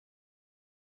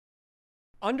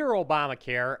Under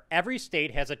Obamacare, every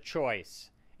state has a choice.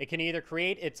 It can either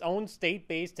create its own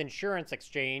state-based insurance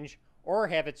exchange or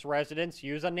have its residents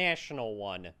use a national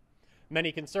one.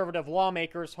 Many conservative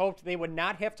lawmakers hoped they would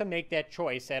not have to make that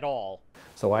choice at all.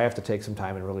 So I have to take some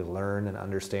time and really learn and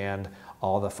understand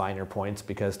all the finer points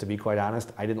because, to be quite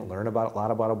honest, I didn't learn a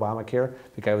lot about Obamacare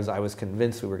because I was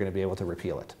convinced we were going to be able to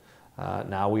repeal it.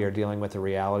 Now we are dealing with a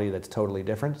reality that's totally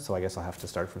different, so I guess I'll have to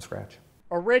start from scratch.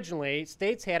 Originally,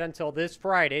 states had until this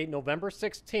Friday, November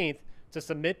 16th, to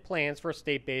submit plans for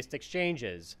state-based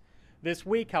exchanges. This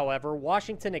week, however,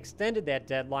 Washington extended that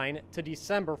deadline to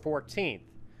December 14th.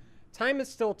 Time is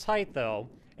still tight, though,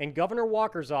 and Governor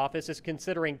Walker's office is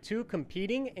considering two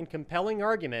competing and compelling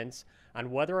arguments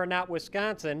on whether or not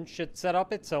Wisconsin should set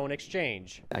up its own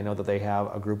exchange. I know that they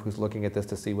have a group who's looking at this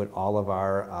to see what all of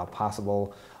our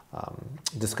possible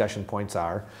discussion points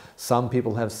are. Some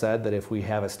people have said that if we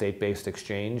have a state-based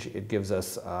exchange, it gives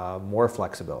us more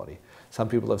flexibility. Some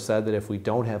people have said that if we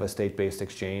don't have a state-based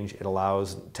exchange, it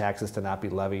allows taxes to not be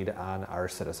levied on our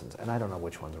citizens. And I don't know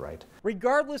which one's right.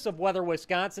 Regardless of whether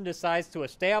Wisconsin decides to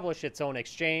establish its own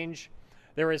exchange,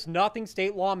 there is nothing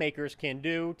state lawmakers can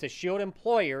do to shield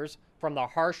employers from the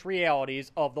harsh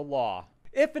realities of the law.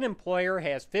 If an employer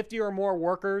has 50 or more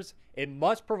workers, it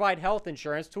must provide health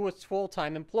insurance to its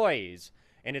full-time employees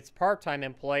and its part-time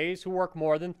employees who work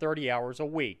more than 30 hours a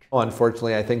week. Well,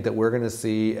 unfortunately, I think that we're going to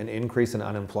see an increase in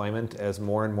unemployment as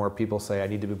more and more people say, I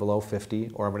need to be below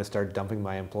 50, or I'm going to start dumping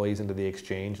my employees into the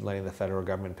exchange and letting the federal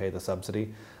government pay the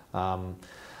subsidy.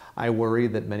 I worry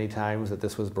that many times that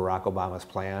this was Barack Obama's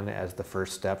plan as the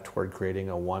first step toward creating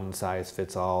a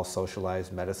one-size-fits-all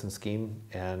socialized medicine scheme,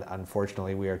 and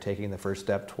unfortunately we are taking the first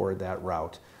step toward that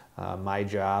route. My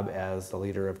job as the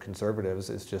leader of conservatives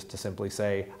is just to simply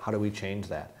say, how do we change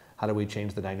that? How do we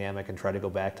change the dynamic and try to go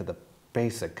back to the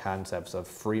basic concepts of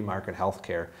free market health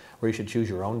care, where you should choose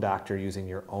your own doctor using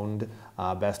your own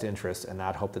best interests and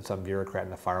not hope that some bureaucrat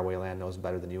in a faraway land knows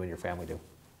better than you and your family do.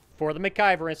 For the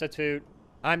McIver Institute,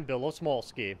 I'm Bill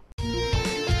Osmolsky.